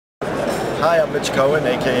Hi, I'm Mitch Cohen,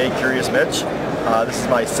 aka Curious Mitch. This is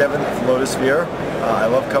my 7th Lotusphere. I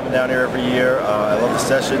love coming down here every year. I love the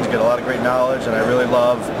sessions, get a lot of great knowledge, and I really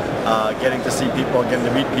love getting to see people, getting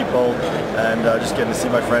to meet people, and just getting to see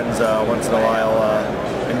my friends once in a while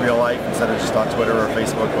in real life instead of just on Twitter or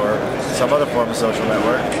Facebook or some other form of social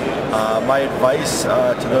network. My advice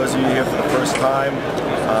to those of you here for the first time,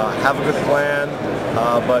 have a good plan,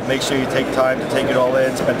 but make sure you take time to take it all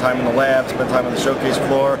in, spend time in the lab, spend time on the showcase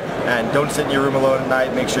floor, and don't sit in your room alone at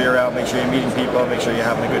night. Make sure you're out, make sure you're meeting people, make sure you're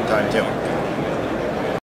having a good time too.